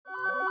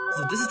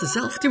So this is the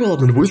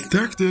self-development with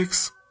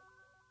tactics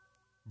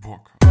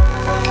book.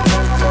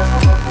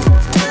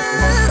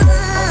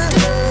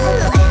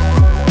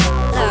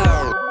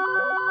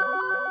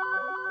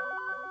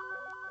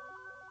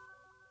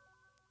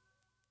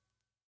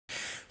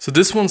 So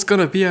this one's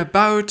gonna be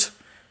about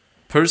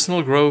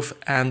personal growth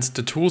and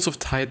the Tools of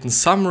Titan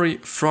summary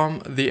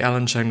from the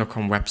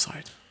alancheng.com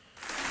website.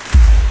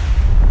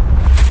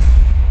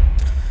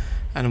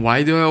 And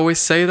why do I always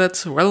say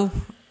that? Well,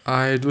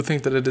 I do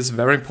think that it is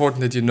very important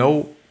that you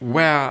know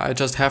where I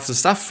just have the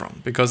stuff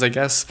from, because I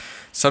guess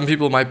some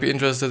people might be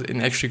interested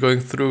in actually going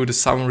through the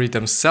summary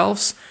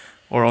themselves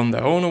or on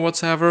their own or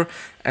whatever,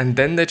 and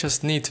then they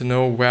just need to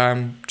know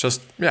where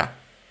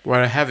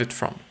I have it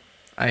from,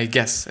 I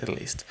guess at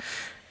least.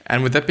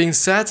 And with that being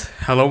said,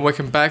 hello,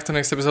 welcome back to the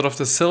next episode of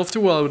the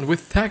Self-Development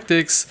with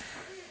Tactics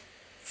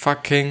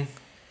fucking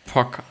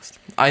podcast.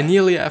 I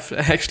nearly have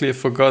actually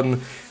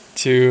forgotten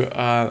to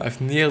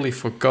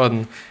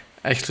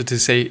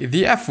say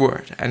the F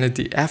word, and that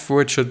the F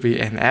word should be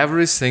in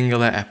every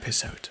single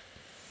episode.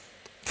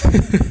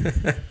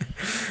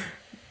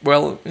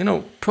 Well,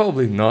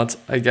 probably not,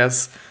 I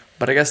guess,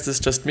 but I guess this is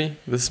just me,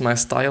 this is my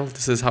style,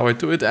 this is how I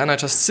do it, and I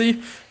just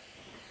see.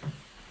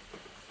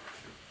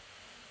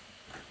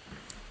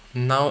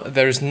 Now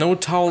there is no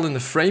towel in the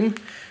frame,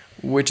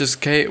 which is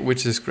great.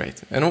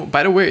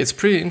 By the way, it's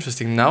pretty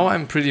interesting. Now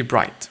I'm pretty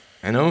bright.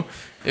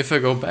 If I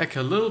go back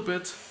a little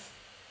bit,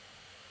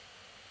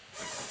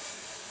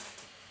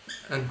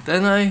 and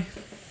then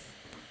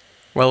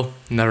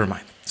never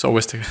mind. It's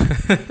always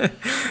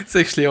it's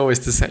actually always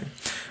the same.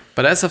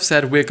 But as I've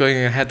said, we're going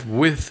ahead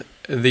with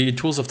the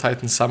Tools of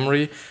Titan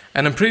summary,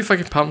 and I'm pretty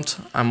fucking pumped.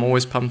 I'm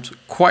always pumped,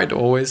 quite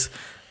always.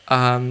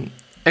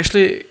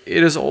 Actually,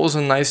 it is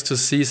also nice to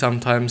see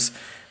sometimes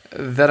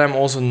that I'm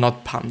also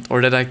not pumped, or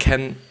that I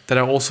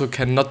also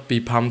cannot be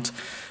pumped.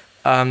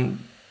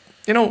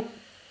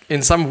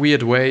 In some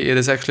weird way, it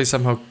is actually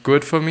somehow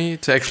good for me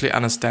to actually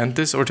understand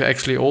this, or to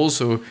actually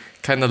also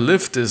kind of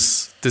live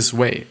this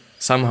way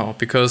somehow,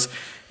 because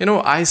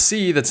I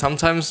see that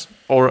sometimes,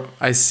 or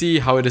I see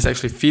how it is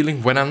actually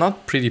feeling when I'm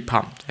not pretty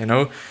pumped, and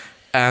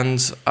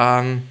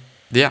I'm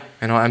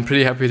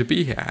pretty happy to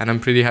be here, and I'm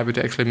pretty happy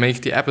to actually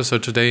make the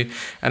episode today.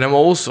 And I'm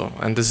also,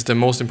 and this is the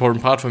most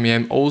important part for me,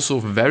 I'm also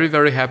very,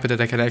 very happy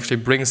that I can actually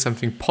bring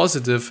something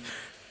positive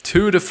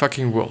to the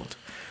fucking world.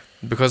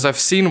 Because I've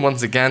seen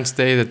once again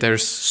today that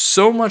there's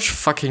so much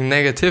fucking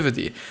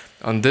negativity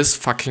on this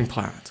fucking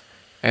planet.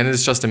 And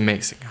it's just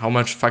amazing how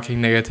much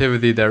fucking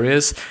negativity there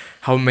is,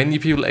 how many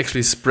people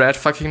actually spread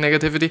fucking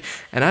negativity.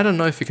 And I don't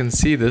know if you can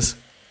see this.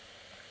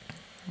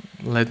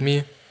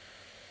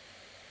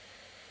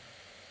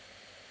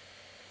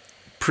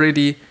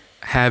 Pretty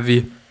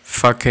heavy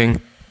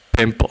fucking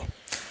pimple.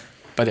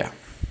 But yeah,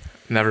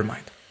 never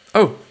mind.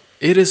 Oh,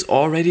 it is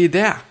already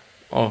there.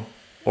 Or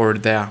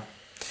there.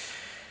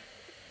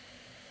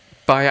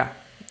 But yeah,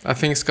 I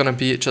think it's gonna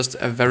be just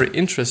a very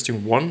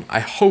interesting one.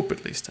 I hope,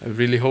 at least. I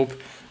really hope.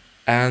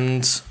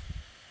 And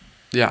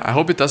yeah, I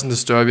hope it doesn't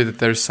disturb you that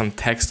there's some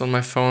text on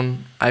my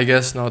phone. I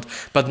guess not.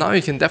 But now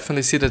you can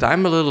definitely see that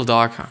I'm a little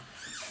darker.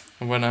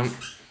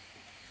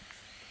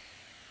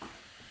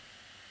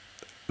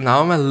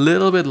 Now I'm a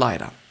little bit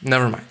lighter.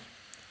 Never mind.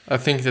 I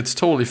think it's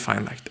totally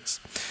fine like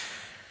this.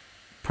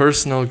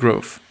 Personal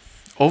growth.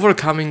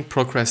 Overcoming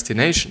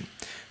procrastination.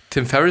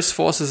 Tim Ferriss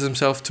forces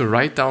himself to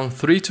write down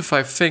 3 to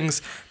 5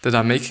 things that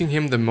are making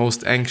him the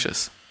most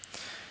anxious.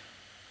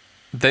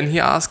 Then he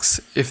asks,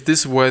 if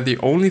this were the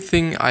only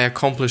thing I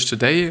accomplished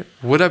today,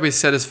 would I be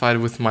satisfied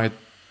with my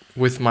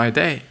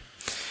day?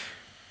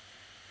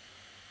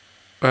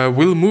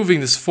 Will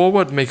moving this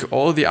forward make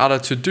all the other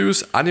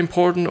to-dos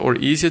unimportant or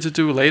easier to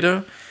do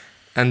later?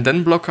 And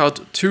then block out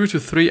 2 to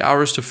 3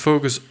 hours to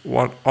focus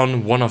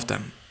on one of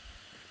them.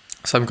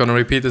 So I'm gonna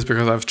repeat this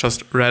because I've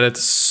just read it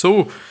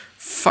so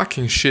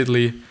fucking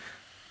shittily.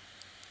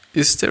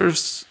 Is it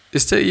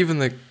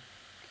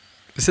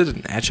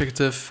an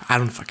adjective? I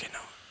don't fucking know.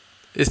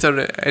 Is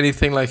there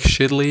anything like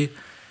shittily?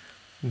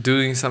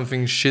 Doing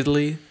something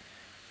shittily?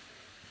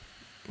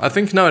 I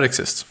think now it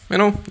exists.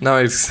 Now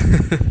it exists.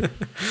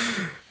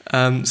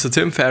 So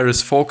Tim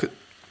Ferriss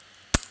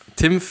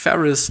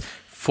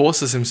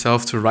forces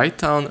himself to write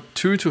down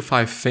 2 to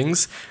 5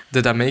 things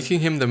that are making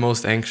him the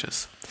most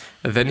anxious.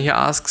 Then he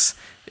asks,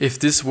 if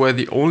this were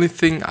the only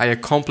thing I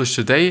accomplished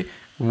today,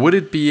 would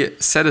it be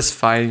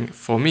satisfying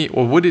for me,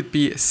 or would it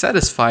be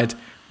satisfied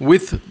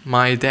with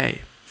my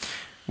day?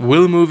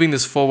 Will moving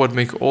this forward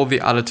make all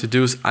the other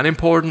to-dos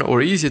unimportant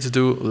or easier to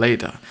do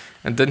later?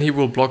 And then he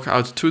will block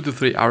out 2 to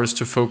 3 hours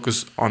to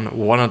focus on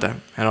one of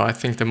them. And I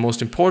think the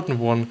most important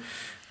one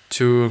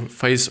to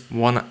face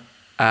one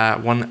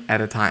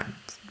at a time.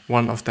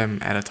 One of them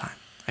at a time,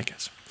 I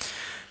guess.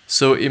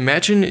 So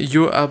imagine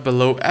you are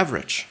below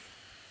average.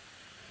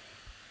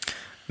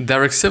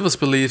 Derek Sivers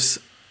believes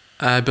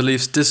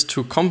this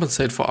to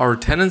compensate for our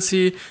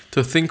tendency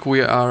to think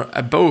we are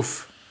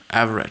above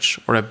average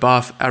or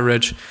above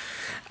average.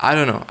 I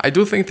don't know. I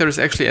do think there is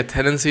actually a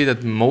tendency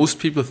that most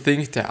people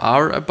think they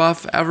are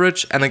above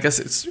average, and I guess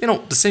it's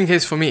the same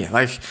case for me.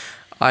 Like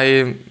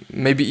I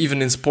maybe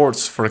even in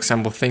sports, for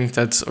example, think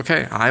that,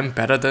 okay, I'm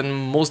better than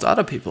most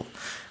other people.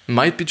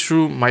 Might be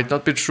true, might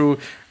not be true.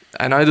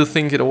 And I do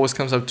think it always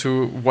comes up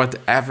to what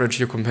average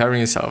you're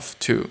comparing yourself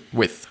to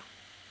with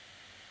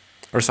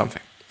or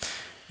something.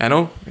 I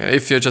know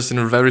if you're just in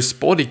a very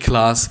sporty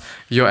class,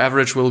 your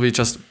average will be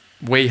just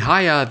way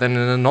higher than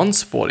in a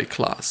non-sporty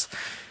class.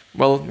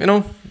 Well,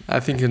 I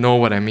think you know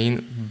what I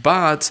mean.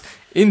 But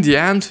in the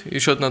end, you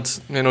should not,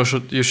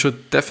 you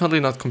should definitely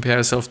not compare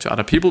yourself to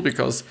other people,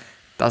 because it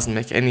doesn't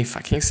make any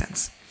fucking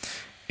sense.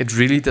 It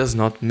really does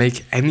not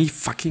make any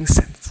fucking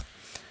sense.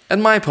 At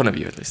my point of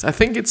view, at least. I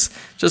think it's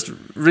just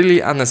really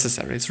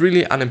unnecessary. It's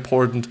really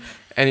unimportant,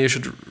 and you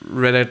should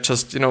rather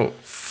just,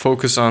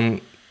 focus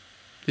on,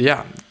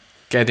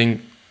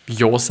 getting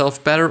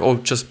yourself better, or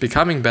just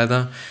becoming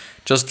better,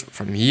 just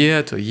from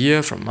year to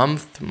year, from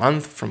month to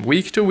month, from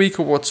week to week,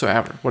 or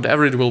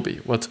whatever it will be,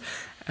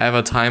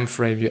 whatever time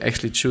frame you're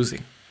actually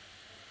choosing.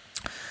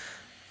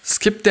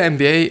 Skip the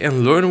MBA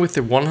and learn with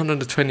the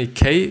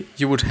 120k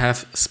you would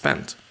have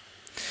spent.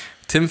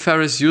 Tim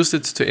Ferriss used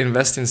it to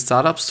invest in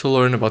startups to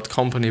learn about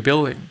company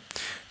building.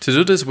 To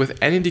do this with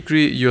any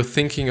degree you're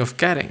thinking of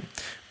getting,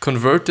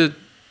 convert the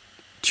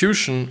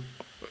tuition,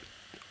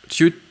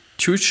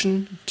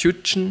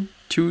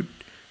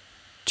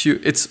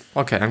 it's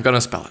okay, I'm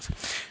gonna spell it.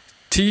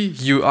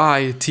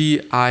 TUITION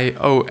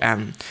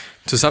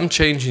to some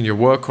change in your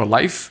work or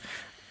life,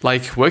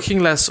 like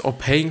working less or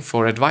paying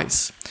for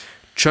advice.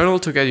 Journal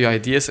to get your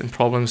ideas and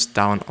problems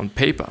down on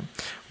paper.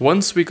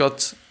 Once we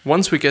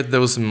get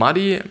those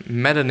muddy,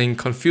 maddening,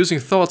 confusing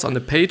thoughts on the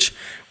page,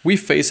 we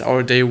face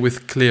our day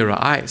with clearer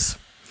eyes.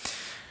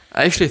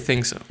 I actually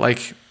think so.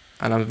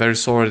 And I'm very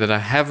sorry that I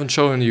haven't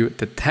shown you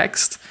the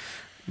text,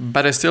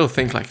 but I still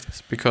think like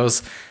this,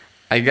 because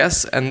I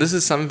guess, and this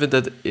is something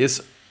that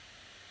is,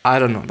 I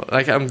don't know,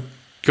 I'm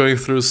going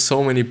through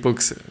so many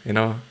books,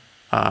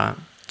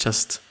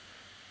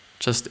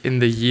 just in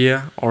the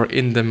year or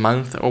in the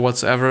month or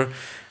whatsoever.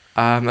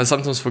 I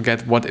sometimes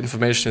forget what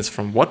information is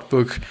from what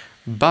book,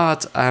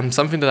 but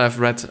something that I've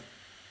read,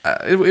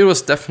 it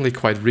was definitely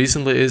quite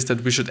recently, is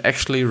that we should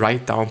actually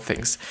write down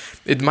things.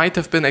 It might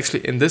have been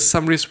actually in this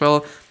summary as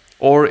well,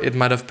 or it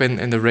might have been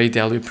in the Ray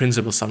Dalio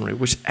Principle Summary,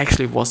 which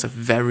actually was a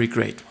very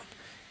great one.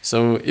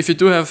 So if you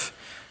do have,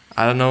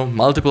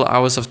 multiple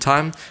hours of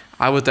time,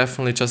 I would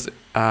definitely just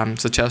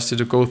suggest you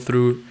to go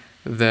through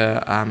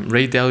the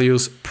Ray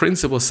Dalio's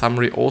Principle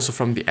Summary, also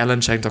from the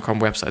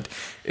alanchang.com website.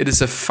 It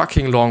is a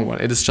fucking long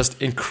one. It is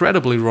just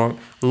incredibly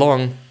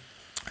long,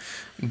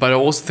 but I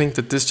also think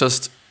that this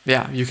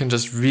you can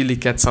just really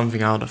get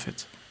something out of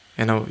it.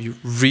 You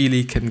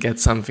really can get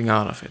something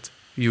out of it.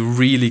 You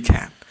really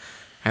can.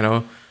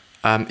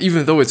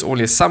 Even though it's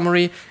only a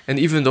summary, and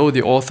even though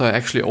the author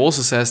actually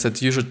also says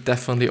that you should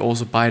definitely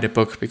also buy the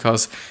book,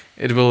 because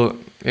it will,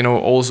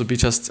 also be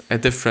just a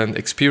different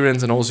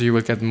experience, and also you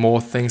will get more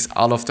things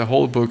out of the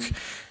whole book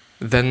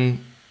than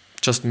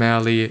just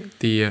merely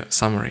the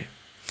summary.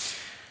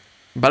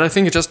 But I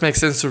think it just makes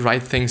sense to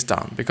write things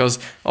down, because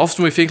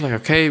often we think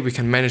okay, we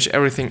can manage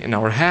everything in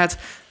our head,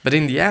 but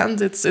in the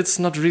end, it's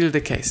not really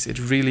the case. It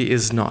really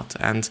is not.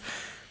 And,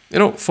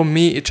 for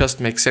me, it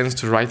just makes sense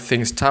to write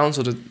things down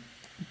so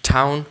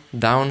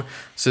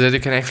that you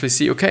can actually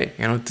see, okay,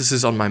 this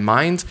is on my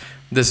mind,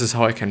 this is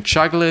how I can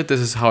juggle it, this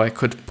is how I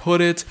could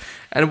put it,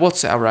 and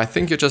whatsoever. I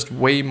think it is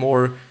way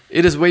more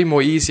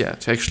easier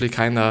to actually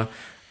kind of,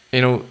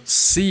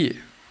 see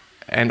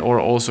and or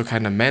also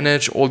kind of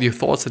manage all your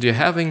thoughts that you're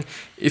having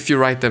if you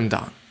write them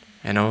down,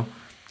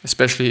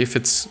 especially if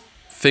it's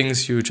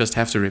things you just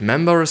have to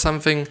remember or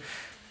something,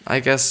 I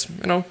guess,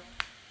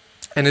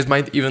 and it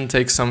might even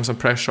take some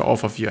pressure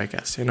off of you, I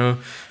guess,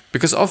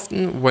 because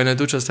often when I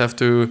do just have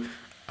to,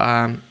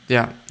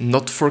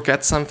 not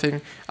forget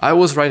something, I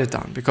always write it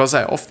down, because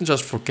I often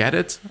just forget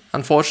it,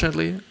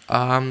 unfortunately,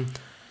 and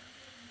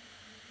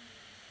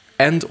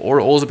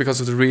or also because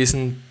of the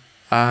reason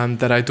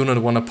that I do not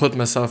want to put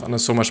myself under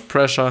so much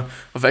pressure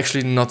of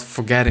actually not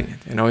forgetting it.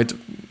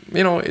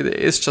 It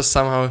is just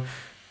somehow,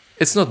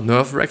 it's not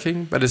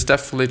nerve-wracking, but it's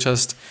definitely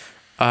just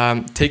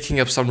taking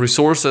up some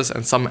resources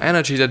and some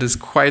energy that is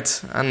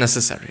quite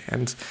unnecessary.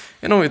 And,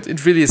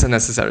 it really is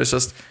unnecessary. It's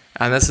just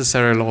a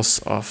necessary loss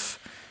of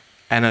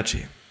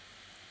energy.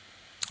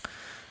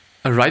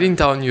 Writing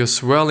down your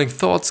swirling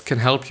thoughts can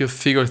help you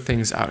figure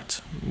things out,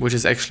 which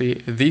is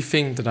actually the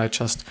thing that I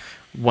just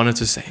wanted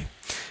to say.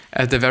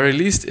 At the very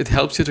least, it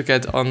helps you to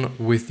get on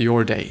with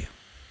your day.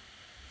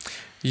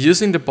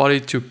 Using the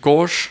body to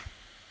gauge,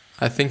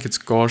 I think it's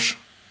gauge,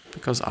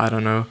 because I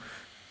don't know,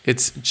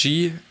 it's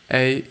Gauge,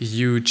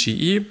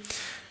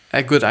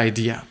 a good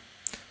idea.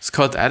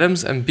 Scott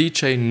Adams and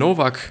BJ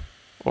Novak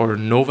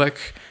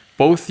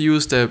both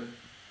use the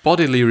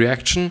bodily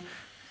reaction,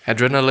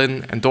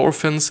 adrenaline,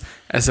 endorphins,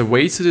 as a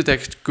way to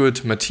detect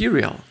good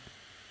material.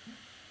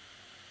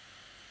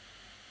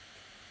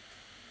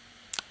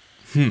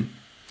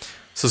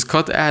 So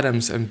Scott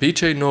Adams and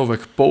BJ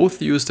Novak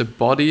both use the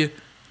body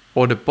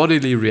or the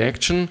bodily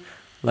reaction,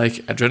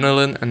 like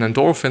adrenaline and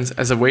endorphins,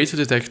 as a way to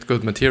detect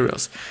good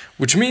materials.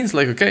 Which means,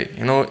 okay,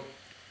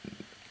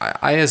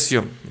 I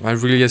assume, I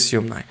really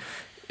assume now,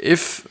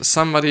 if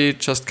somebody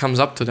just comes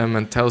up to them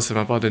and tells them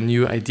about a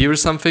new idea or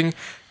something,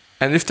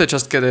 and if they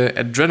just get a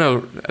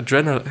adrenaline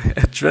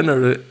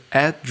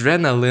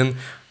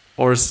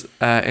or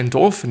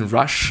endorphin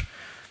rush,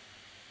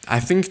 I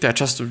think they're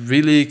just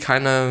really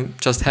kind of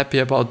just happy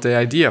about the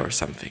idea or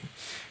something.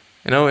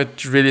 You know,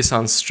 it really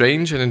sounds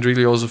strange, and it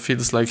really also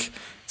feels like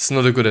it's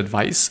not a good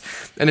advice.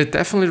 And it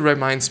definitely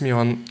reminds me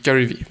on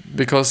Gary Vee,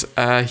 because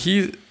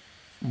he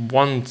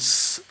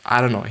once, I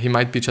don't know, he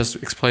might be just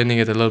explaining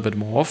it a little bit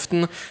more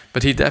often,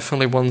 but he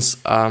definitely once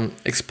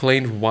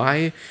explained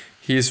why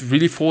he is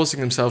really forcing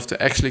himself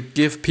to actually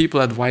give people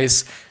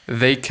advice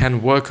they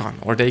can work on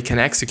or they can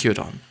execute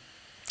on.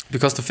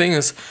 Because the thing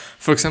is,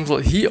 for example,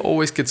 he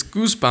always gets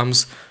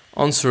goosebumps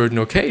on certain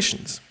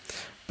occasions.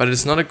 But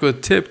it's not a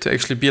good tip to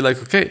actually be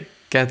like, okay,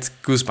 get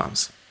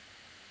goosebumps.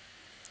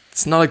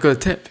 It's not a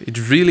good tip.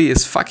 It really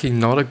is fucking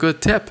not a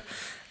good tip.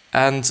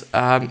 And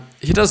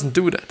he doesn't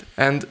do that.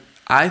 And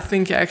I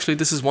think actually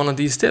this is one of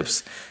these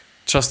tips.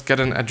 Just get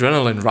an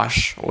adrenaline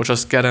rush or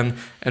just get an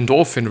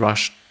endorphin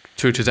rush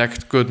to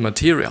detect good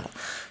material.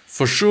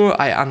 For sure,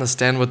 I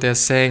understand what they're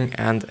saying,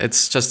 and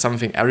it's just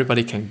something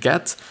everybody can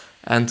get.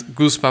 And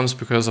goosebumps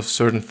because of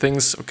certain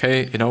things,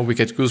 okay, you know, we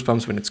get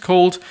goosebumps when it's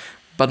cold,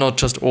 but not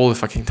just all the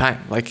fucking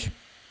time. Like,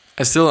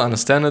 I still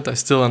understand it. I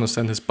still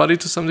understand his body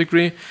to some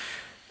degree.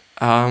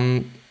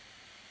 But,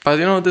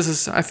 you know, this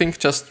is, I think,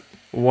 just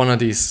one of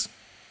these.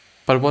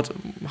 But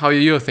how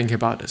you think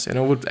about this, you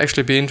know, would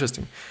actually be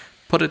interesting.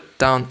 Put it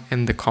down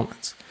in the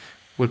comments.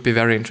 Would be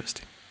very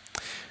interesting.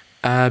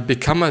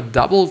 Become a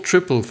double,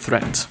 triple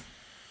threat.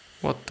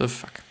 What the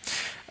fuck?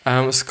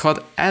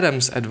 Scott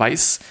Adams'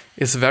 advice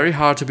is very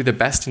hard to be the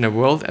best in the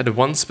world at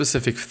one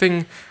specific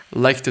thing,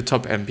 like the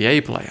top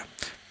NBA player.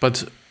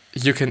 But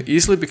you can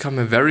easily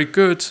become very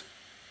good,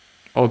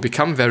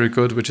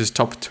 which is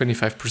top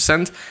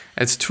 25%,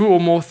 at two or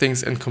more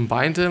things and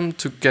combine them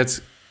to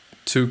get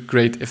to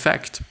great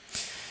effect.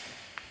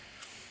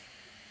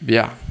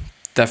 Yeah,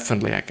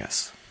 definitely, I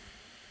guess.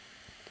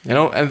 You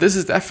know, and this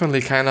is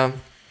definitely kind of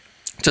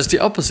just the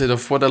opposite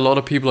of what a lot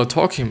of people are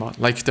talking about.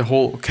 Like the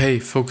whole, okay,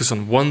 focus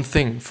on one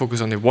thing,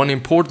 focus on the one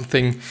important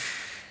thing,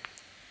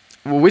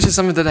 which is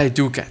something that I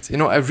do get. You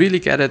know, I really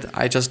get it.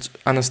 I just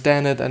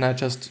understand it, and I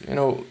just, you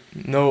know,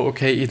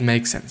 okay, it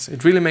makes sense.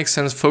 It really makes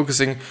sense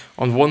focusing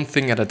on one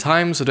thing at a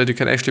time so that you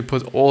can actually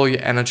put all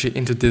your energy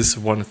into this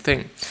one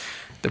thing.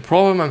 The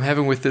problem I'm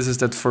having with this is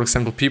that, for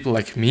example, people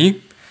like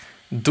me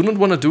do not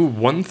want to do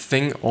one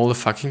thing all the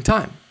fucking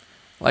time.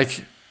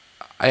 Like,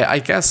 I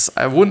guess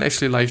I wouldn't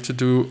actually like to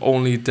do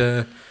only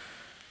the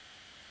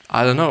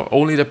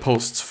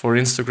posts for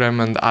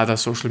Instagram and other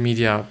social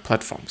media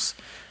platforms.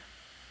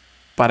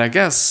 But I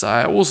guess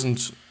I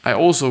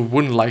also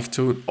wouldn't like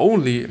to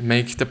only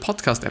make the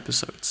podcast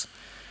episodes.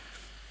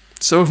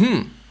 So,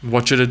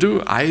 what should I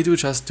do? I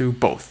just do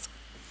both.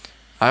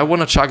 I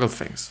want to juggle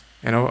things.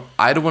 You know,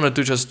 I don't want to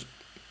do just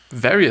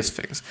various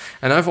things.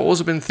 And I've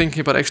also been thinking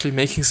about actually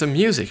making some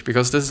music,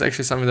 because this is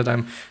actually something that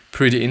I'm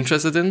pretty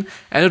interested in,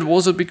 and it would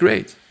also be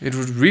great. It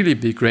would really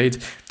be great.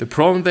 The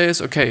problem there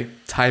is, okay,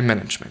 time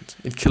management.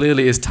 It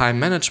clearly is time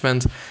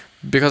management,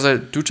 because I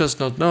do just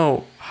not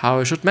know how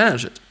I should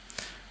manage it,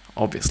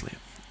 obviously.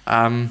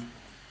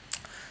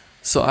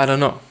 So I don't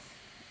know.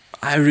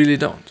 I really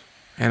don't,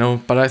 you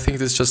know, but I think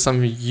it's just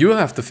something you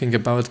have to think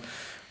about,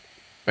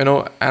 you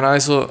know, and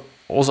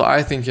also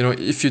I think, you know,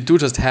 if you do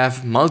just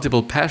have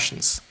multiple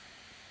passions,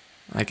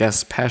 I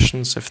guess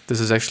passions, if this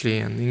is actually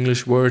an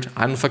English word,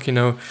 I don't fucking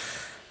know,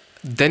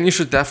 then you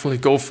should definitely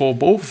go for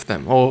both of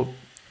them, or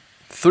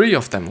 3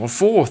 of them, or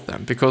 4 of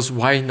them, because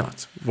why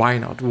not? Why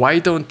not? Why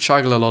don't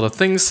juggle a lot of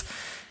things?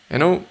 You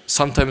know,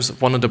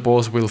 sometimes one of the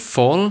balls will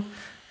fall,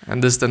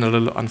 and this is then a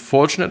little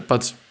unfortunate,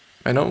 but,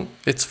 you know,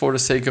 it's for the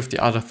sake of the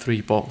other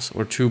 3 balls,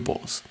 or 2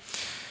 balls.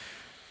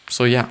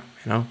 So yeah,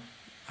 you know,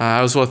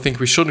 I also think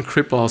we shouldn't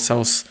cripple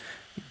ourselves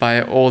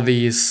by all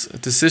these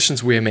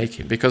decisions we are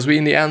making, because we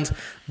in the end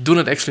do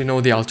not actually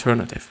know the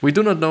alternative. We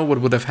do not know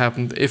what would have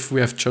happened if we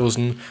have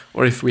chosen,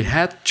 or if we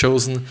had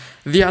chosen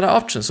the other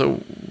option.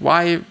 So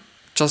why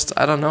just,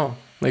 I don't know,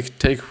 like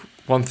take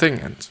one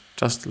thing and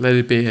just let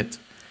it be it.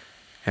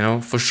 You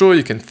know, for sure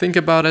you can think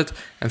about it,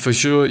 and for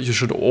sure you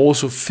should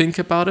also think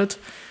about it,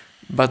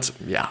 but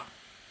yeah.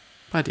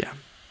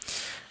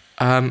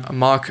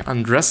 Mark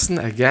Andressen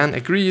again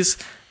agrees.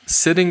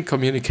 Sitting,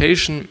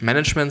 communication,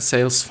 management,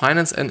 sales,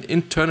 finance, and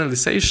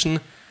internalization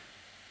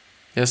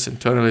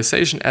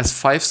as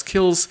 5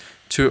 skills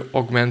to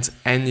augment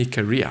any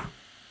career.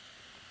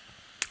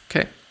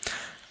 Okay.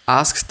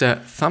 Ask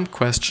the dumb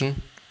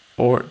question.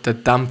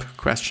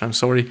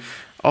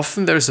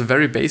 Often there is a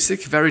very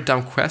basic, very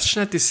dumb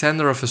question at the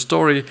center of a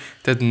story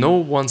that no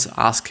one's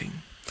asking.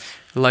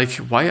 Like,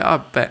 why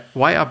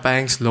are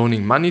banks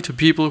loaning money to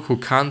people who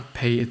can't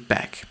pay it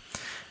back?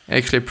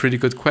 Actually a pretty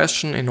good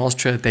question. In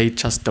Austria, they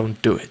just don't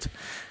do it.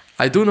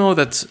 I do know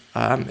that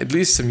at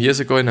least some years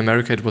ago in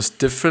America it was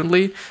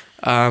differently,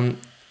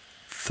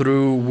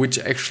 through which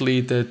actually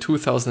the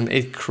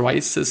 2008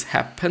 crisis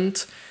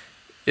happened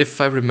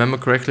if I remember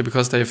correctly,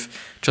 because they've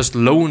just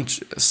loaned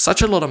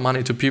such a lot of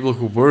money to people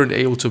who weren't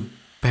able to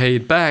pay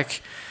it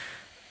back.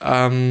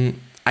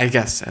 I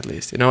guess, at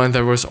least, and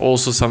there was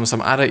also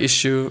some other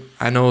issue.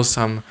 I know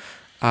some,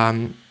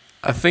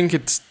 I think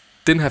it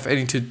didn't have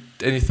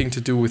anything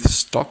to do with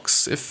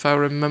stocks, if I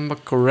remember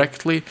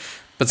correctly,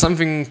 but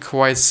something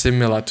quite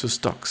similar to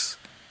stocks,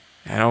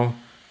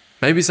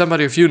 maybe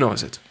somebody of you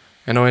knows it,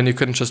 and you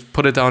can just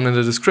put it down in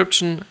the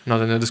description,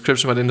 not in the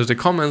description, but into the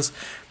comments,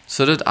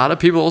 so that other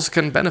people also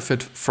can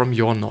benefit from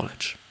your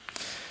knowledge.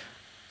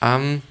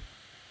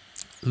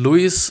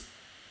 Louis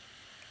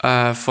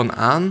von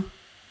Ahn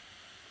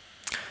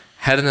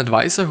had an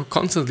advisor who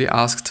constantly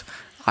asked,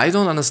 "I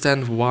don't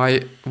understand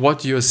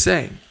what you're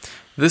saying.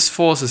 This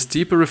forces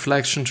deeper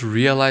reflection to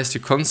realize the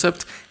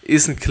concept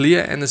isn't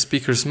clear in the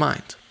speaker's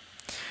mind."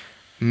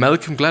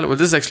 Malcolm Gladwell,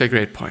 this is actually a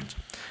great point.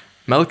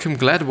 Malcolm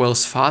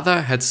Gladwell's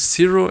father had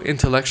zero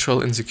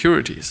intellectual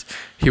insecurities.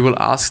 He will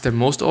ask the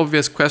most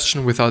obvious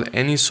question without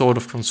any sort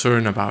of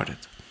concern about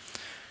it.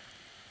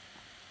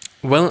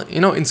 Well,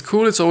 in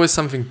school it's always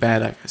something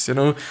bad, I guess,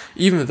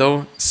 even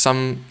though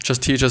some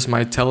just teachers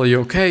might tell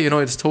you, okay,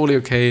 it's totally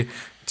okay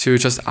to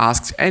just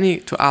ask any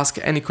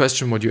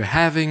question what you're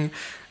having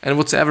and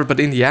whatsoever,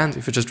 but in the end,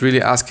 if you're just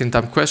really asking a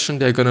dumb question,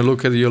 they're gonna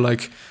look at you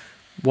like,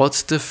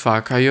 what the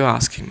fuck are you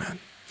asking, man?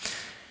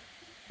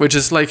 Which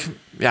is like,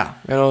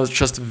 it's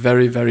just a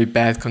very, very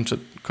bad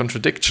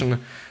contradiction,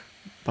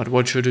 but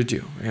what should you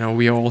do?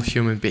 We are all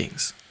human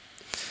beings.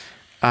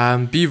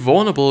 Be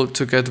vulnerable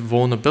to get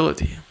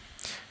vulnerability.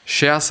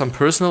 Share some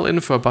personal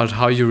info about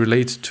how you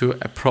relate to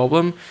a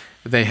problem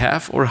they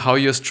have or how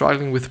you're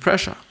struggling with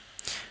pressure.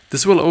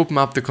 This will open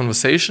up the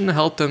conversation and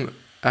help them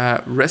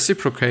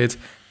reciprocate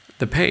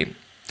the pain.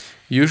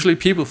 Usually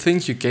people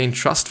think you gain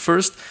trust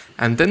first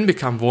and then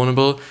become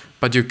vulnerable,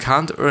 but you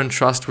can't earn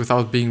trust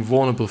without being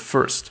vulnerable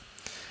first.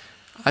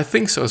 I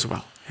think so as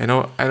well, and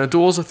I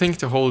do also think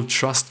the whole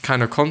trust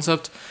kind of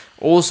concept,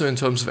 also in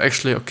terms of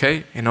actually,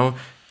 okay,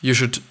 you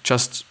should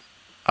just,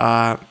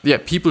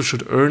 people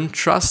should earn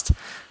trust.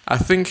 I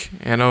think,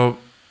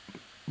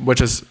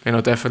 which is,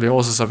 definitely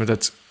also something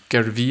that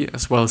Gary Vee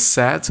as well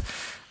said,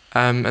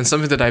 and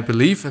something that I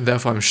believe, and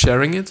therefore I'm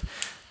sharing it.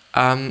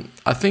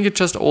 I think it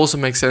just also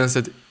makes sense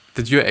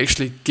that you're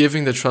actually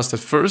giving the trust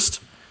at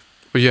first,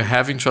 or you're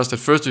having trust at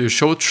first, or you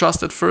show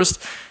trust at first,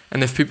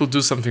 and if people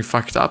do something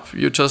fucked up,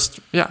 you're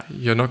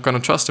not gonna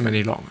trust them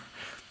any longer.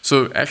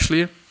 So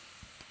actually,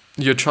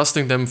 you're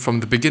trusting them from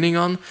the beginning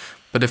on,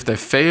 but if they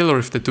fail or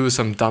if they do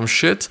some dumb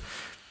shit,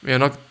 you're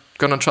not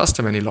gonna trust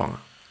them any longer.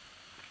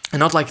 And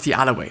not like the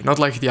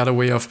other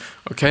way of,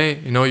 okay,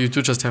 you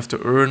do just have to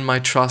earn my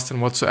trust and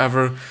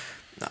whatsoever.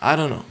 I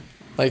don't know.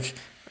 Like,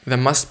 there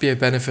must be a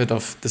benefit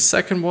of the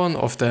second one,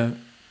 of the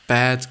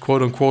bad,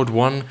 quote-unquote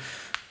one,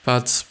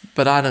 but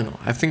I don't know.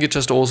 I think it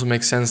just also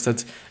makes sense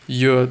that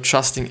you're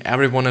trusting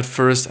everyone at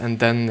first, and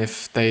then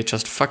if they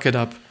just fuck it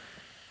up,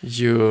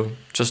 you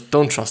just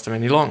don't trust them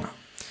any longer.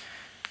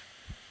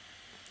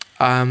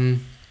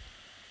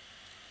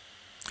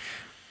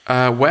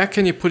 Where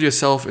can you put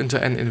yourself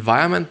into an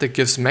environment that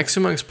gives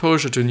maximum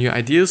exposure to new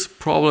ideas,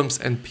 problems,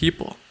 and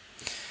people?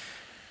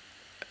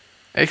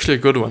 Actually a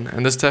good one,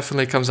 and this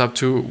definitely comes up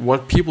to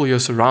what people you're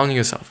surrounding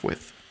yourself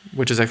with,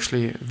 which is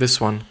actually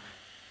this one.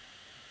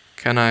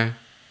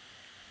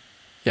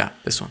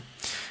 This one.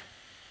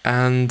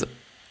 And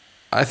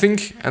I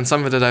think, and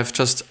something that I've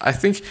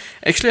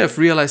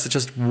realized it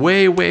just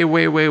way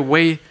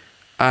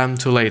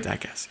too late, I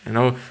guess,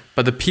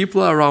 but the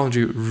people around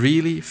you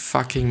really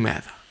fucking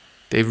matter.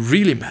 They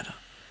really matter.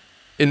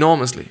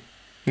 Enormously.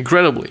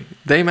 Incredibly.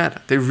 They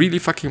matter. They really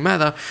fucking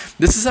matter.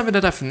 This is something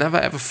that I've never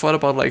ever thought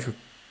about, like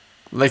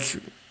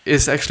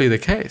is actually the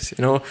case,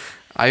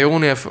 I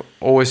only have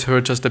always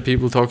heard just the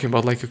people talking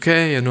about like,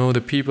 okay,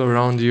 the people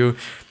around you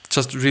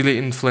just really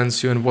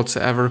influence you and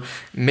whatsoever.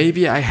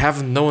 Maybe I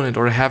haven't known it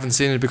or I haven't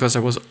seen it because I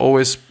was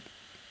always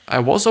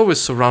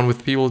surrounded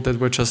with people that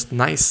were just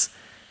nice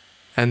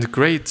and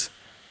great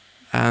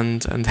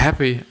and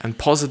happy and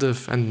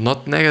positive and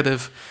not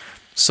negative.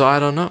 So I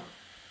don't know.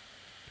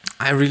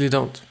 I really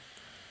don't.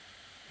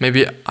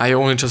 Maybe I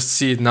only just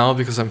see it now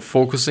because I'm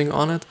focusing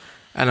on it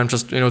and I'm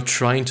just,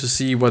 trying to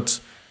see what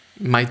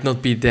might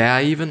not be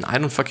there even. I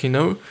don't fucking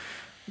know.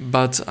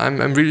 But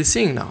I'm really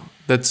seeing now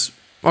that's,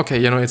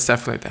 okay, it's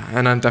definitely there.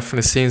 And I'm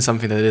definitely seeing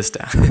something that is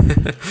there.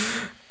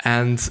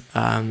 And,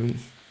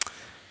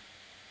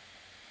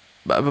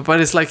 but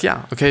it's like,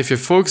 okay, if you're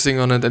focusing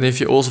on it and if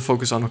you also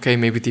focus on, okay,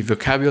 maybe the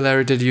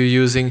vocabulary that you're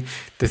using,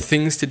 the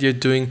things that you're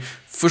doing,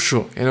 for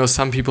sure,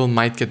 some people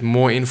might get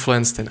more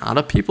influenced than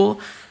other people.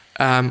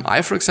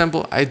 I, for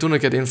example, I do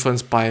not get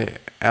influenced by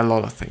a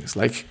lot of things.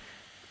 Like,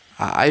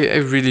 I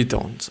really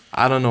don't.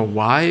 I don't know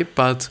why,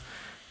 but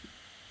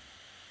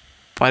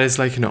it's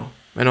like, no.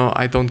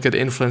 I don't get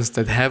influenced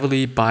that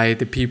heavily by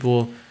the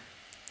people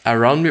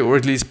around me, or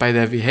at least by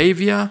their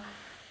behavior.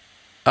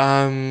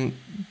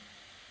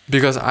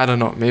 Because I don't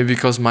know, maybe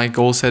because my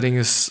goal setting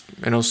is,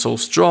 so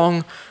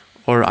strong,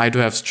 or I do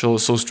have so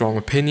strong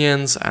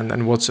opinions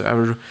and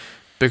whatsoever.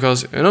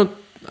 Because,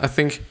 I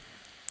think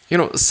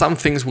some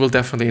things will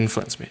definitely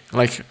influence me.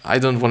 Like, I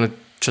don't want to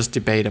just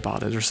debate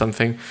about it or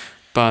something.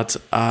 But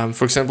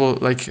for example,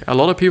 like a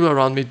lot of people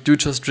around me do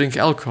just drink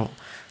alcohol.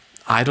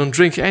 I don't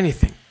drink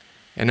anything.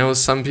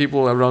 Some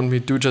people around me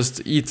do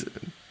just eat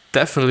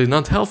definitely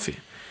not healthy.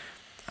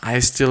 I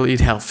still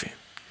eat healthy.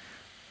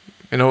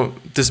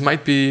 This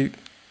might be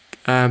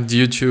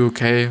due to,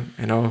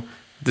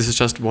 this is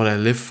just what I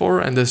live for,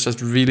 and there's just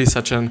really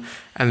such an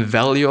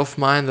value of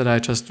mine that I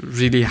just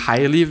really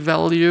highly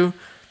value,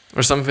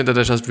 or something that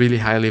I just really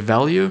highly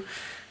value.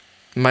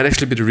 Might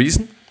actually be the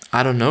reason.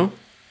 I don't know.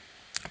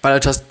 But I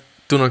just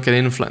do not get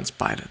influenced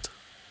by it.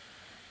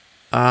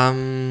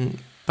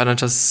 But I'm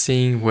just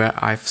seeing where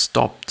I've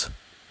stopped.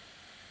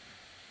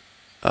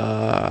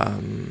 There.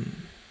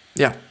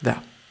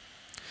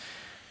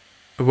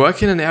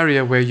 Work in an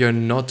area where you're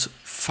not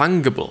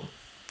fungible.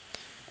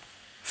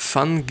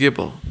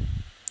 Fungible,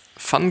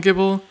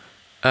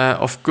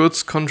 of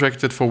goods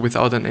contracted for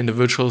without an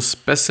individual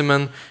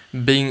specimen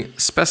being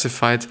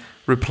specified,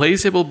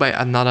 replaceable by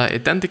another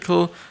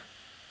identical.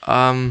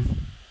 I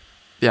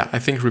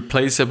think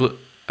replaceable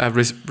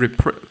by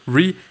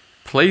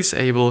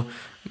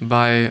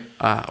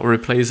or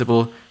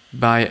replaceable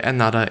by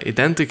another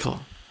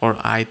identical or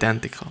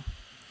identical.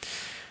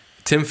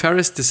 Tim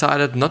Ferriss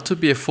decided not to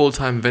be a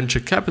full-time venture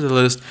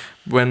capitalist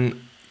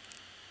when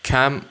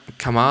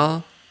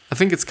Kamal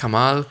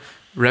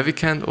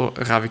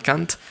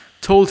Ravikant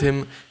told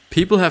him,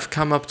 people have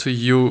come up to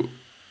you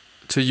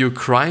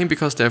crying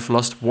because they have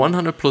lost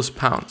 100 plus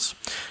pounds.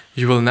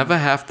 You will never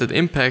have that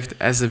impact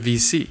as a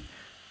VC,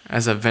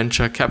 as a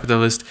venture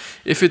capitalist.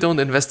 If you don't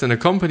invest in a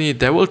company,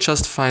 they will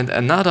just find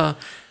another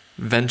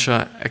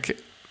venture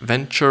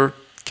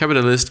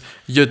capitalist.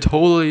 You're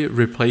totally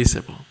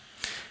replaceable.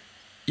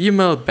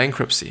 Email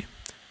bankruptcy.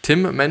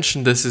 Tim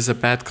mentioned this is a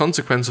bad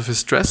consequence of his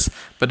stress,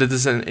 but it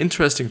is an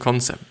interesting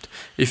concept.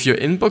 If your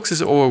inbox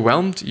is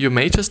overwhelmed, you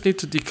may just need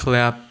to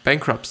declare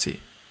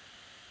bankruptcy.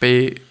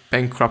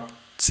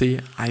 Bankruptcy,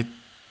 I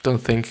don't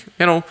think,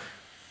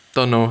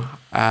 don't know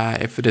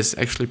if it is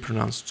actually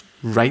pronounced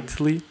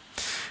rightly.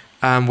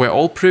 Where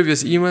all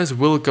previous emails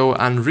will go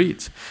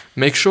unread.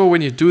 Make sure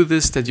when you do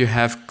this that you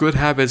have good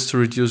habits to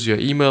reduce your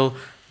email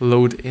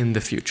load in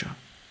the future.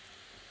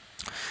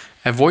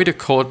 Avoid a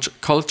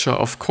culture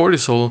of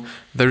cortisol.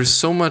 There is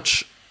so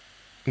much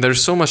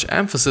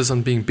emphasis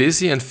on being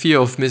busy and fear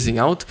of missing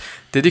out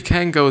that you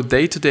can go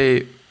day to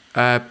day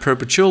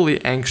perpetually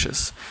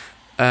anxious.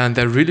 And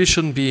there really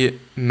shouldn't be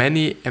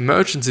many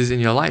emergencies in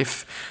your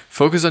life.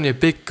 Focus on your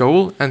big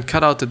goal and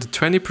cut out the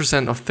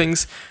 20% of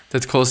things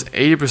that cause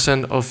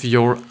 80% of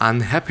your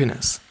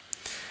unhappiness.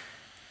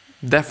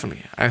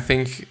 Definitely. I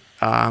think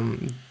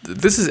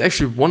this is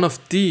actually one of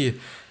the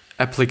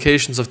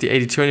applications of the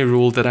 80-20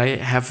 rule that I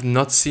have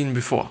not seen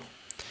before.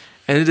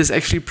 And it is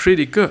actually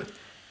pretty good,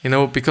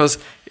 because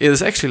it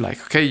is actually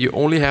like, okay, you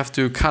only have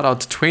to cut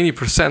out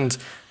 20%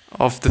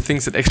 of the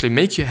things that actually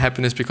make you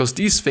happiness, because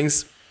these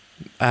things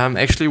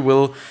actually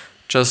will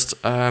just,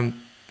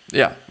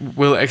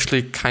 will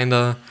actually kind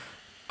of,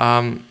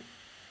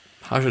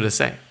 how should I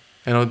say?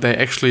 They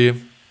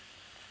actually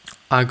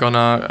are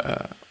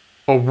gonna,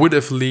 or would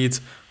have led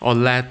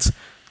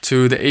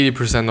to the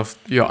 80% of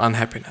your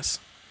unhappiness.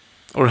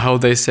 Or how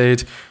they say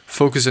it,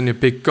 focus on your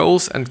big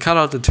goals and cut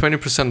out the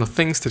 20% of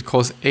things that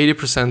cause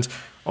 80%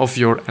 of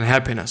your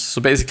unhappiness. So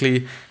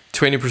basically,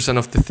 20%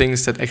 of the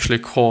things that actually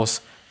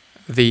cause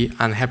the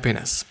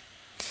unhappiness.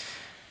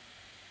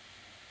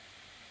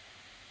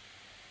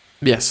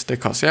 Yes, they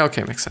cause. Yeah,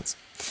 okay, makes sense.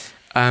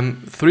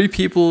 3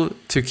 people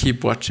to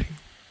keep watching.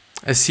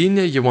 A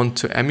senior you want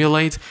to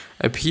emulate,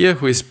 a peer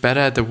who is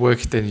better at the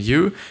work than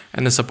you,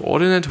 and a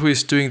subordinate who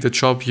is doing the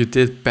job you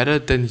did better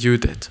than you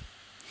did.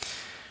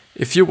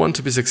 If you want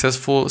to be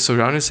successful,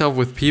 surround yourself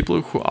with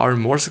people who are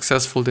more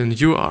successful than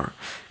you are.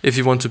 If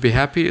you want to be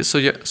happy,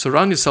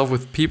 surround yourself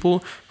with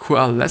people who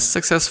are less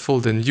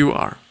successful than you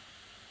are.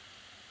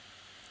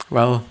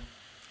 Well,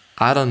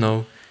 I don't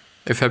know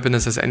if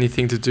happiness has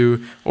anything to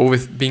do, or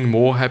with being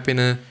more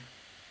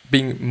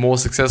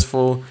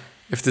successful,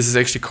 if this is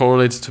actually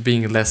correlated to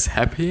being less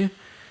happy.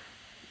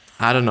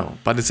 I don't know,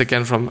 but it's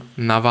again from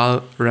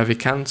Naval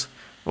Ravikant,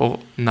 or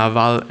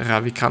Naval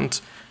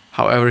Ravikant,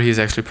 however he's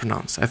actually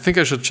pronounced. I think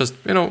I should just,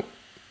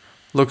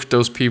 look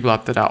those people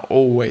up that are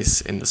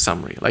always in the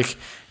summary. Like,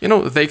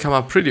 they come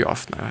up pretty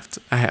often,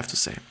 I have to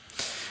say.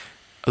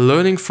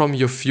 Learning from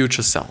your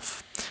future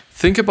self.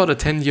 Think about a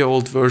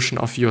 10-year-old version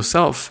of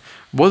yourself.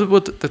 What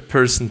would that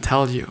person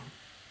tell you?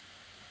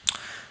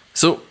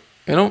 So,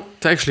 to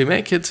actually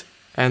make it,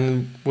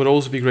 and would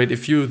also be great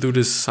if you do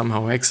this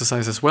somehow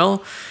exercise as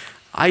well,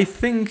 I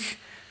think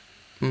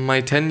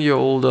my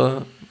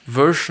 10-year-old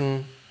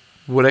version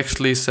would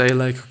actually say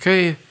like,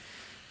 okay,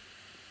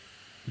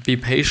 be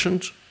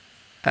patient,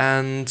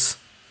 and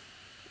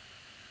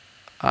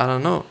I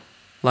don't know,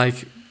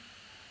 like,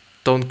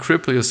 don't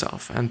cripple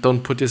yourself and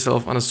don't put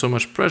yourself under so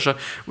much pressure.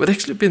 Would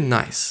actually be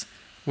nice,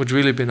 would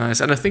really be nice.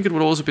 And I think it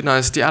would also be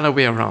nice the other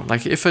way around.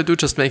 Like, if I do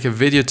just make a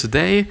video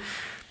today,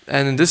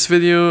 and in this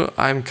video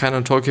I'm kind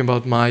of talking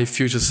about my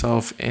future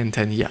self in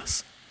 10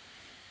 years.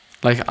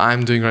 like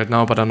I'm doing right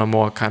now, but on a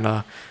more kind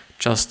of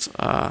just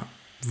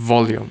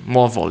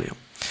more volume.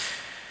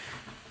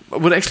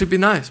 It would actually be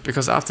nice,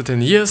 because after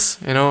 10 years,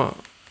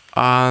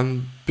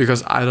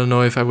 because I don't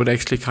know if I would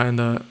actually kind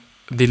of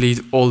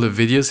delete all the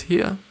videos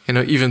here,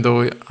 even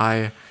though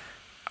I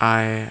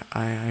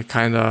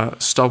kind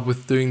of stopped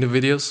with doing the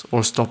videos,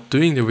 or stopped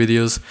doing the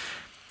videos.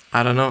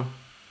 I don't know.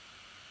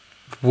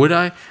 Would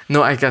I?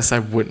 No, I guess I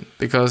wouldn't,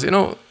 because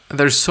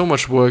there's so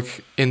much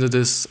work into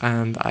this,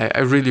 and I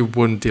really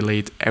wouldn't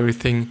delete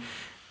everything.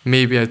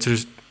 Maybe I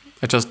just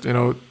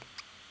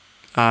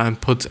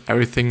put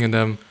everything in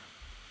them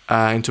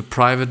into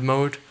private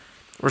mode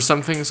or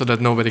something, so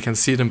that nobody can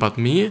see them but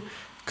me.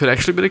 Could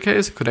actually be the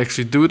case. Could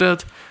actually do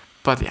that.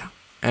 But yeah,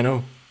 I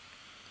know.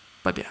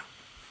 But yeah.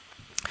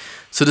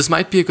 So this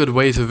might be a good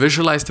way to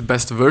visualize the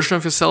best version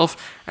of yourself,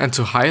 and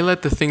to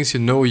highlight the things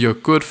you're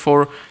good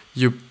for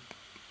you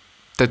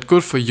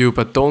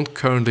but don't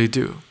currently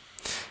do.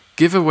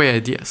 Give away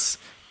ideas.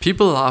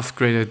 People love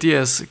great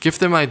ideas. Give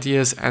them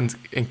ideas and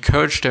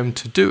encourage them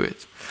to do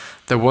it.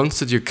 The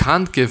ones you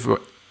can't give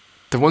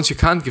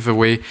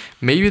away,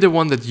 maybe the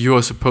one that you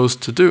are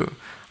supposed to do.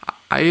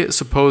 I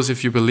suppose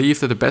if you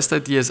believe that the best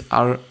ideas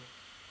are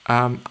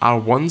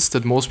ones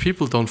that most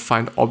people don't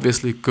find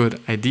obviously good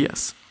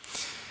ideas.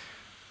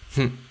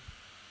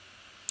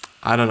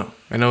 I don't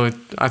know.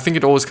 I think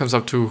it always comes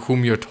up to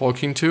whom you're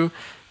talking to.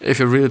 If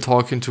you're really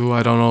talking to,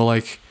 I don't know,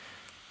 like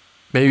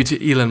maybe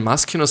to Elon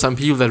Musk, some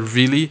people that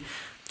really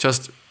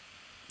just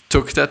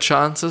took their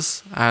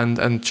chances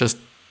and just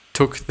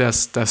took their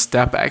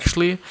step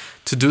actually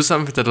to do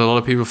something that a lot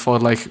of people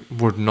thought like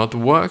would not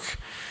work.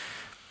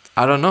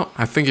 I don't know.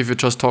 I think if you're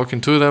just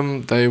talking to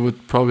them, they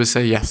would probably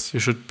say, yes, you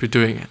should be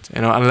doing it.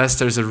 Unless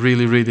there's a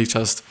really, really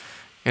just,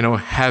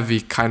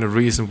 heavy kind of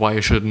reason why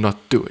you should not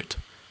do it.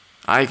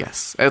 I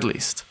guess, at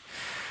least.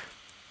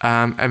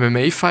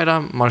 MMA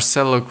fighter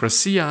Marcelo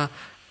Garcia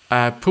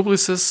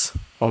publishes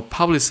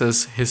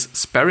his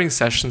sparring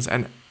sessions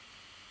and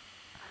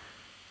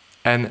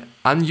an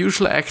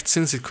unusual act,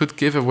 since it could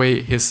give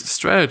away his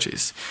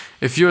strategies.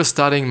 If you are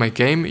studying my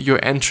game,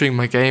 you're entering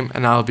my game,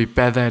 and I'll be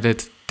better at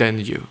it than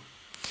you.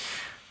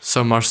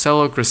 So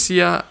Marcelo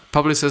Garcia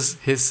publishes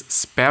his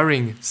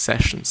sparring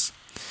sessions,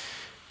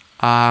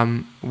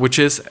 which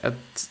is,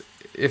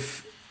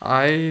 if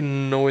I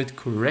know it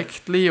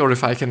correctly, or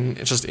if I can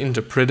just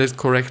interpret it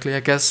correctly,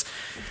 I guess,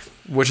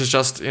 which is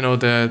just,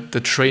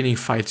 the training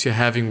fights you're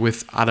having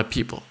with other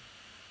people.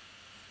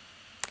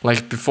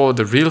 Like before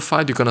the real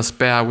fight, you're gonna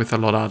spar with a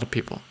lot of other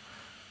people,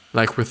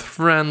 like with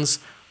friends,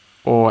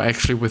 or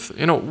actually with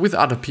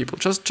other people,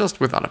 just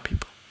with other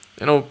people,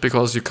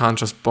 because you can't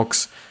just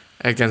box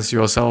against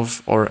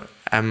yourself, or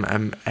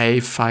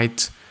MMA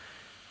fight,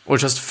 or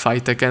just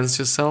fight against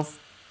yourself.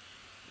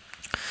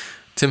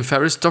 Tim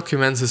Ferriss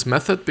documents his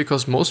method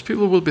because most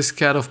people will be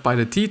scared off by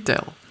the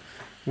detail.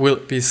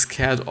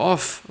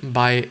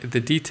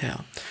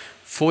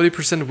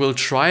 40% will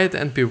try it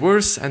and be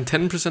worse, and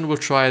 10% will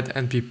try it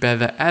and be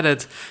better at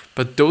it,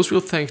 but those will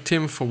thank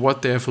Tim for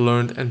what they have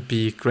learned and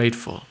be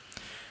grateful.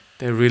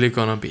 They're really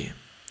gonna be.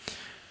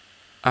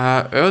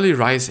 Early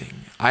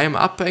rising. I am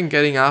up and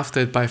getting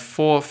after it by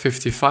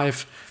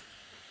 4:55.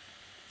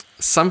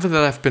 Something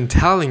that I've been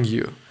telling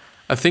you.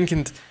 I think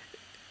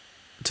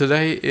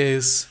today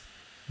is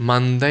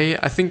Monday.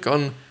 I think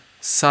on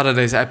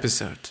Saturday's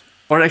episode,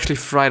 or actually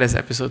Friday's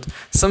episode,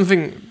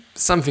 something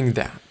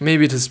there.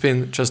 Maybe it has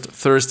been just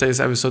Thursday's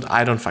episode.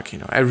 I don't fucking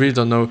know. I really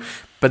don't know.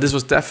 But this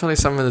was definitely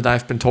something that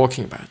I've been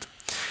talking about.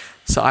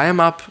 So I am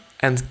up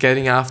and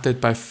getting after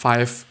it by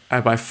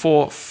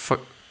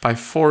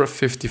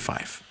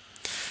 4:55.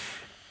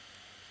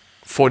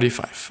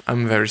 45.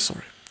 I'm very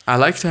sorry. I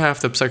like to have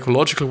the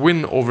psychological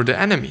win over the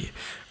enemy.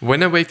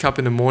 When I wake up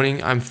in the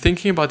morning, I'm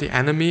thinking about the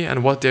enemy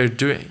and what they're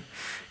doing.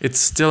 It's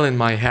still in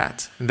my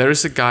head. There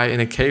is a guy in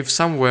a cave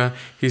somewhere.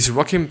 He's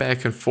rocking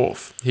back and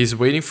forth. He's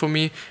waiting for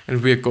me,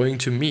 and we are going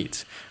to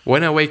meet.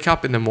 When I wake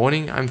up in the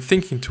morning, I'm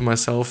thinking to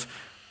myself,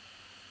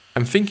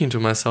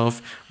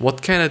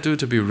 what can I do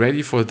to be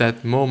ready for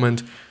that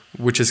moment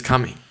which is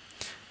coming?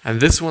 And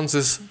this one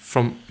is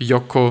from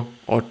Jocko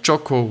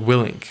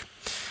Willink,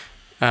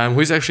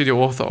 who is actually the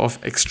author of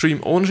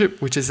Extreme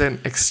Ownership, which is an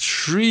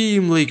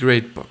extremely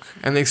great book,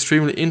 an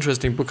extremely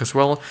interesting book as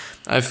well.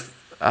 I've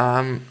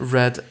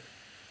read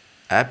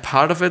a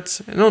part of it,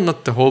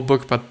 not the whole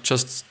book, but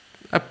just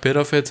a bit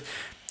of it,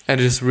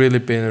 and it has really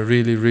been a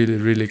really, really,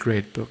 really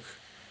great book.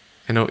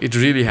 It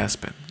really has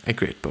been a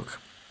great book.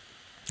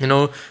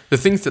 The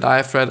things that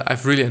I've read,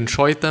 I've really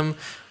enjoyed them,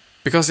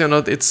 because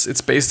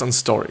it's based on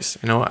stories,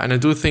 and I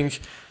do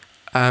think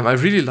I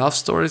really love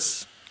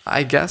stories,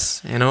 I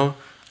guess, I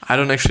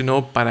don't actually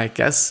know, but I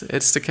guess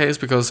it's the case,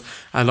 because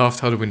I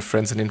loved How to Win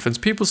Friends and Influence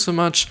People so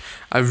much.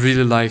 I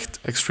really liked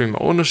Extreme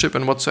Ownership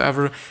and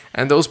whatsoever,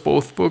 and those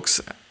both books.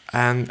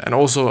 And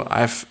also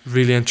I've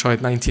really enjoyed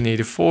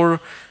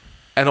 1984,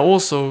 and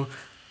also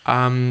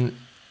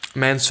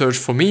Man's Search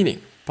for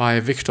Meaning by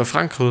Viktor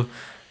Frankl,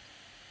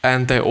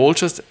 and they all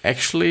just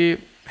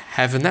actually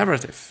have a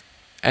narrative,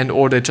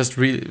 or they just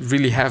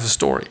really have a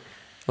story,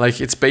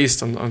 Like it's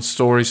based on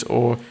stories,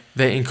 or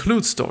they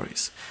include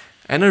stories.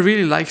 And I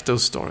really like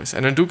those stories.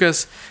 And I do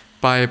guess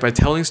by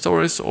telling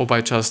stories or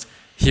by just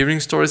hearing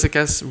stories, I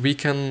guess we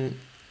can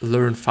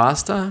learn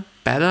faster,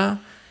 better.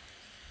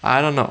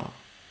 I don't know,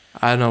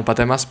 but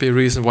there must be a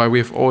reason why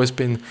we've always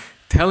been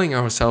telling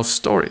ourselves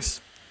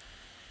stories.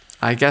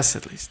 I guess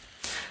at least.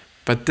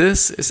 But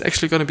this is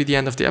actually going to be the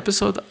end of the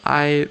episode.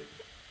 I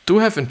do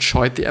have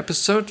enjoyed the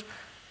episode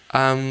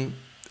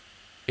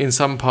in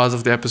some parts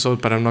of the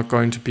episode, but I'm not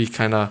going to be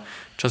kind of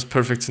just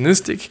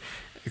perfectionistic.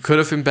 It could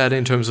have been better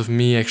in terms of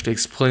me actually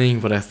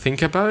explaining what I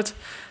think about,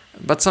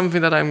 but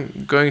something that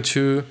I'm going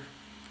to,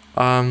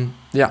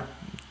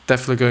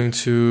 definitely going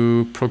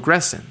to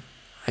progress in,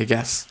 I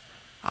guess.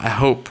 I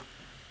hope.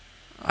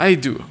 I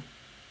do.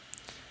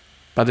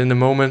 But in the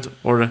moment,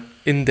 or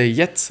in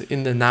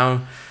the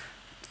now,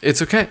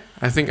 it's okay.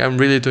 I think I'm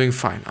really doing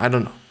fine. I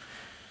don't know.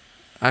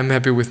 I'm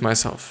happy with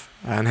myself.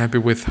 I'm happy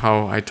with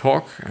how I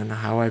talk and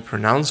how I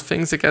pronounce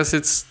things. I guess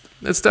it's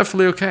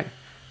definitely okay.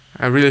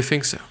 I really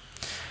think so.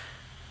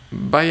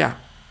 But yeah,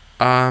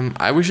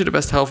 I wish you the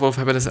best health, wealth,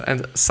 happiness,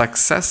 and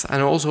success.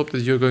 And I also hope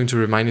that you're going to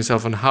remind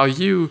yourself on how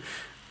you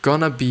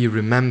gonna be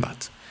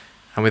remembered.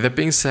 And with that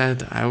being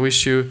said, I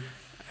wish you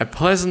a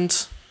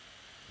pleasant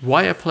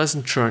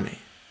journey?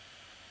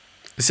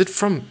 Is it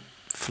from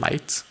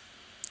flight?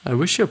 I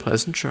wish you a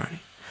pleasant journey.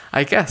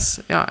 I guess,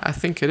 yeah, I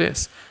think it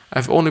is.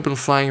 I've only been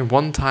flying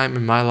one time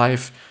in my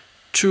life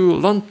to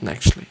London,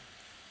 actually.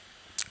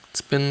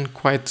 It's been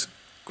quite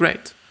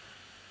great.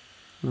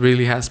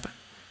 Really has been.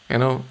 You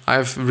know,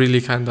 I've really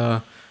kind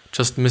of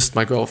just missed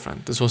my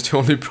girlfriend. This was the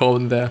only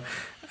problem there.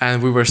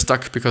 And we were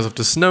stuck because of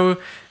the snow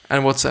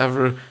and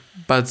whatsoever.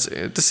 But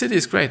the city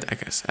is great, I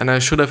guess. And I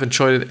should have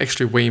enjoyed it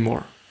actually way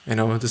more. You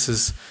know,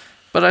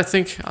 but I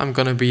think I'm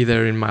gonna be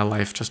there in my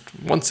life just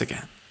once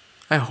again.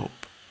 I hope.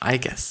 I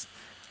guess.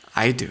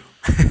 I do.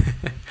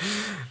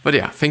 But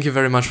yeah, thank you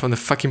very much from the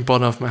fucking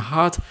bottom of my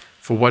heart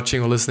for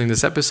watching or listening to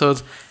this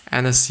episode.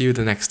 And I'll see you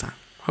the next time.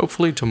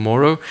 Hopefully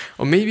tomorrow,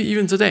 or maybe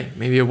even today.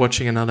 Maybe you're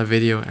watching another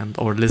video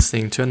or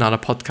listening to another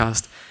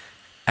podcast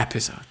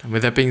episode. And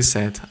with that being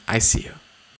said, I see you.